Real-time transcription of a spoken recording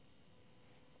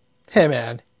Hey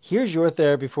man, here's your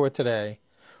therapy for today.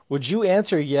 Would you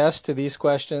answer yes to these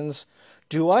questions?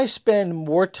 Do I spend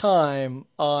more time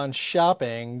on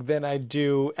shopping than I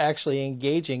do actually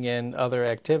engaging in other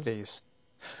activities?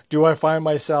 Do I find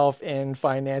myself in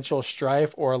financial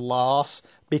strife or loss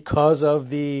because of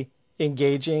the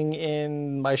engaging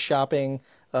in my shopping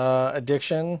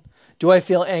addiction? Do I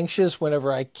feel anxious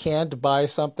whenever I can't buy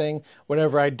something,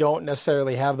 whenever I don't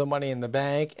necessarily have the money in the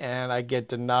bank and I get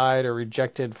denied or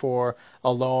rejected for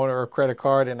a loan or a credit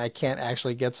card and I can't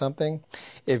actually get something?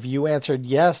 If you answered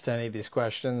yes to any of these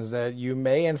questions, that you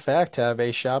may in fact have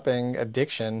a shopping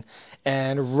addiction,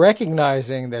 and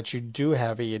recognizing that you do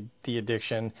have the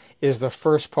addiction is the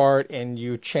first part in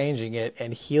you changing it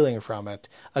and healing from it,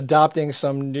 adopting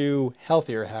some new,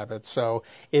 healthier habits. So,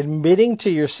 admitting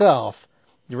to yourself,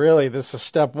 really, this is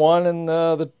step one in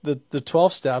the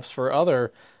 12 steps for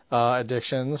other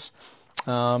addictions,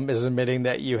 is admitting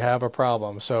that you have a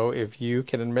problem. So, if you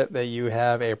can admit that you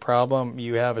have a problem,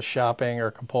 you have a shopping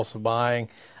or compulsive buying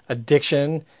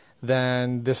addiction,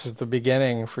 then this is the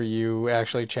beginning for you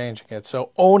actually changing it.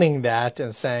 So owning that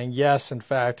and saying, yes, in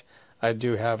fact, I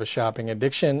do have a shopping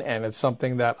addiction and it's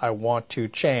something that I want to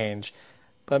change,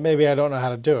 but maybe I don't know how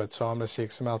to do it, so I'm going to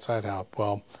seek some outside help.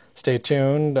 Well, stay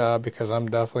tuned because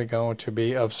I'm definitely going to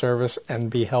be of service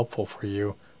and be helpful for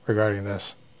you regarding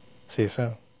this. See you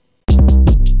soon.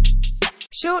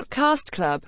 Shortcast Club